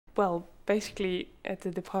Well, basically at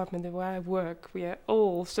the department where I work, we are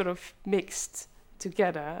all sort of mixed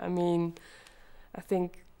together. I mean, I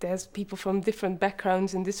think there's people from different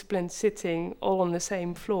backgrounds and disciplines sitting all on the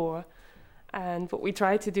same floor. And what we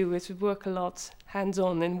try to do is we work a lot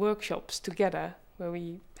hands-on in workshops together, where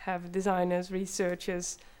we have designers,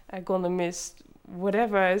 researchers, ergonomists,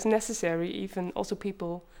 whatever is necessary, even also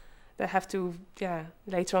people that have to,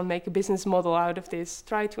 later on make a business model out of this,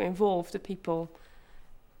 try to involve the people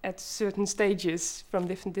at certain stages from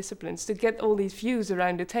different disciplines to get all these views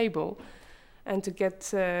around the table and to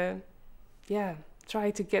get,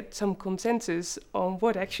 try to get some consensus on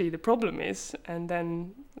what actually the problem is and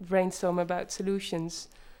then brainstorm about solutions,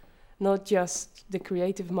 not just the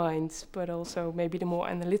creative minds, but also maybe the more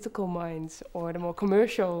analytical minds or the more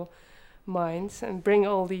commercial minds, and bring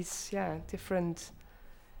all these different,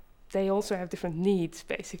 they also have different needs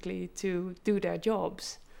basically to do their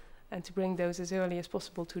jobs, and to bring those as early as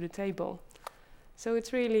possible to the table. So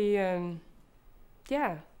it's really,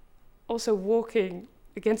 also walking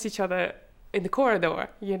against each other in the corridor,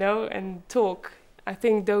 and talk. I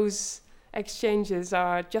think those exchanges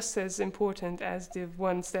are just as important as the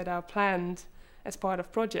ones that are planned as part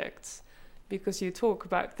of projects, because you talk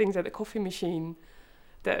about things at the coffee machine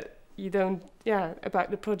that you don't, about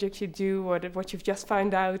the projects you do or what you've just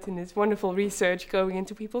found out in this wonderful research going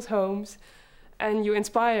into people's homes, and you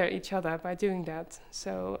inspire each other by doing that.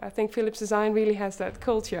 So I think Philips Design really has that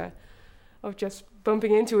culture of just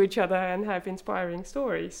bumping into each other and have inspiring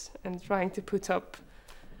stories and trying to put up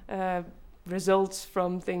results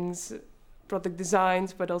from things, product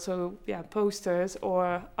designs, but also posters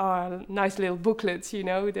or our nice little booklets,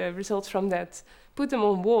 the results from that. Put them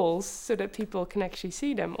on walls so that people can actually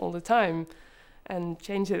see them all the time and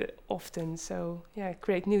change it often. So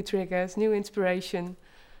create new triggers, new inspiration,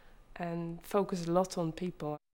 and focus a lot on people.